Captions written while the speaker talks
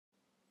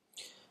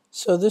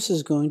So this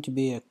is going to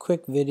be a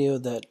quick video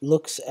that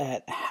looks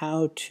at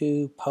how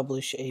to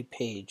publish a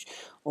page,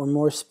 or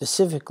more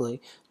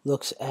specifically,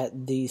 looks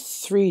at the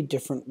 3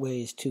 different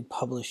ways to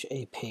publish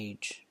a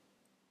page.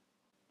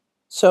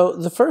 So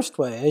the first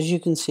way, as you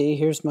can see,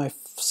 here's my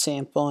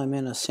sample. I'm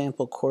in a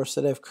sample course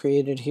that I've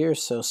created here,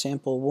 so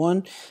sample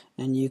 1,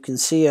 and you can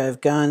see I've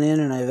gone in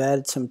and I've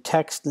added some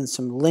text and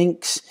some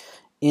links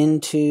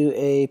into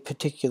a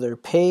particular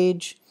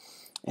page.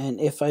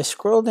 And if I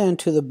scroll down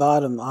to the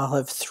bottom, I'll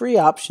have 3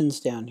 options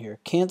down here: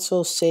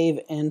 cancel, save,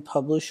 and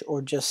publish,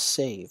 or just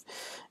save.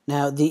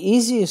 Now, the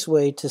easiest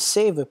way to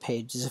save a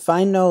page is if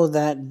I know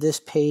that this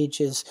page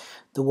is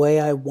the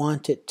way I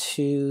want it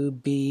to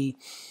be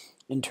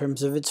in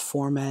terms of its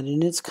format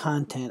and its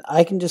content,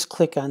 I can just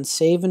click on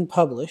save and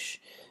publish.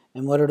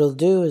 And what it'll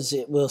do is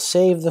it will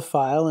save the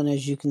file, and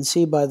as you can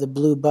see by the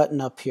blue button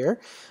up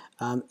here,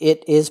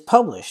 it is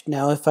published.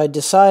 Now, if I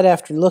decide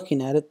after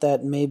looking at it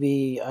that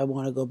maybe I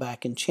want to go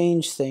back and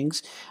change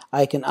things,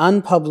 I can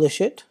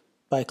unpublish it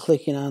by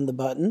clicking on the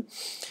button.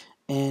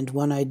 And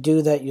when I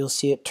do that, you'll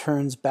see it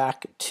turns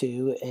back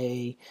to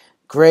a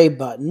gray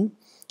button.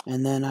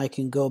 And then I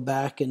can go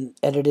back and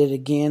edit it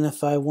again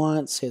if I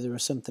want. Say there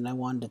was something I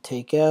wanted to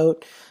take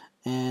out.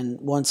 And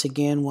once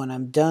again, when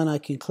I'm done, I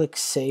can click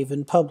Save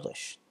and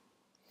Publish.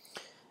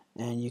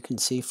 And you can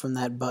see from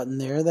that button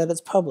there that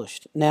it's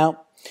published.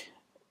 Now,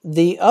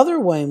 the other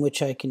way in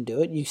which I can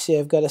do it, you see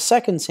I've got a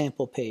second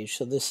sample page.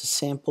 So this is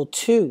sample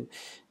 2,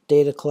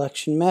 data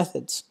collection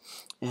methods.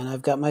 And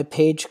I've got my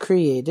page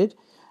created.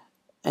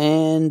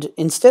 And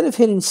instead of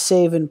hitting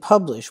save and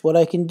publish, what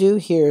I can do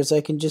here is I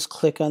can just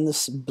click on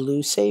this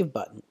blue save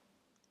button.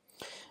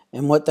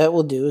 And what that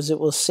will do is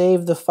it will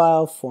save the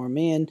file for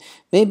me, and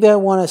maybe I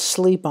want to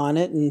sleep on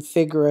it and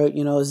figure out,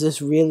 is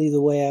this really the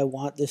way I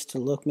want this to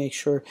look? Make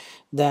sure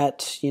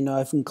that,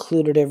 I've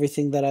included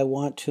everything that I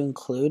want to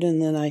include,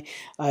 and then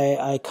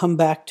I come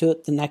back to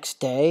it the next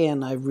day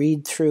and I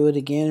read through it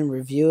again and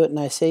review it, and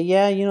I say,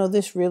 yeah,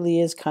 this really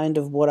is kind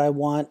of what I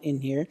want in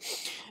here.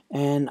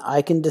 And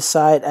I can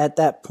decide at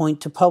that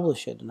point to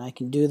publish it. And I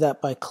can do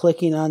that by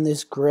clicking on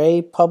this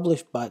gray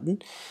publish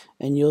button,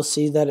 and you'll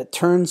see that it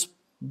turns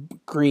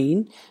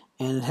green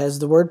and it has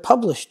the word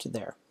published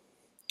there.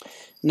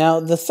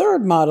 Now, the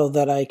third model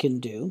that I can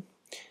do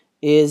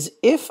is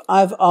if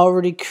I've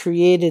already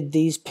created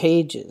these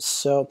pages.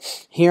 So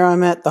here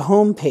I'm at the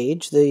home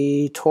page,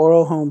 the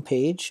TUWD home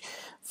page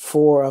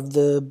of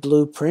the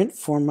blueprint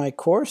for my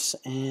course.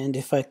 And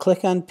if I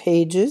click on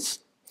pages,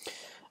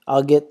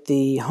 I'll get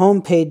the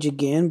home page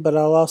again, but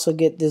I'll also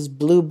get this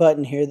blue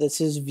button here that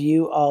says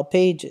view all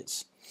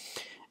pages.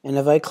 And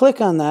if I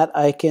click on that,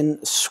 I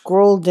can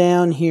scroll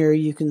down here,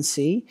 you can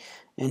see,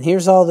 and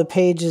here's all the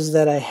pages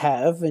that I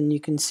have, and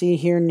you can see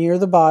here near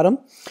the bottom,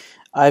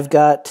 I've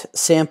got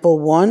sample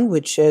 1,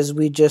 which as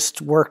we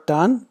just worked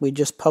on, we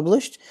just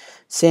published.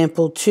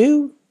 Sample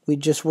 2, we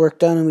just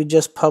worked on and we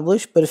just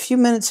published, but a few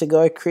minutes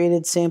ago I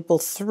created sample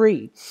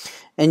 3.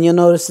 And you'll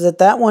notice that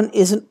that one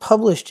isn't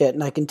published yet.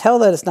 And I can tell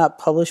that it's not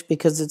published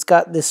because it's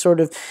got this sort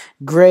of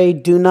gray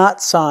do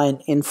not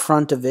sign in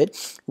front of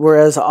it,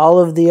 whereas all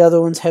of the other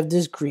ones have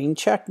this green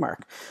check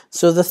mark.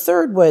 So the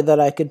third way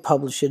that I could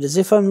publish it is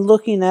if I'm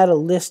looking at a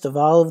list of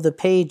all of the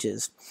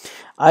pages,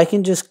 I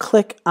can just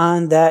click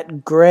on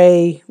that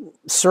gray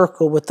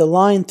circle with the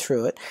line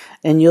through it,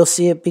 and you'll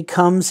see it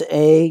becomes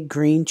a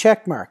green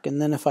check mark.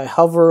 And then if I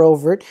hover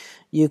over it,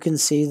 you can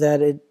see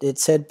that it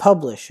said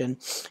publish. And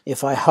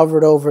if I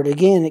hovered over it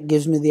again, it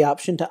gives me the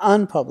option to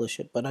unpublish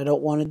it, but I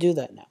don't want to do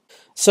that now.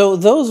 So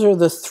those are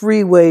the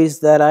 3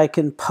 ways that I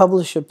can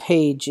publish a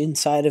page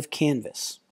inside of Canvas.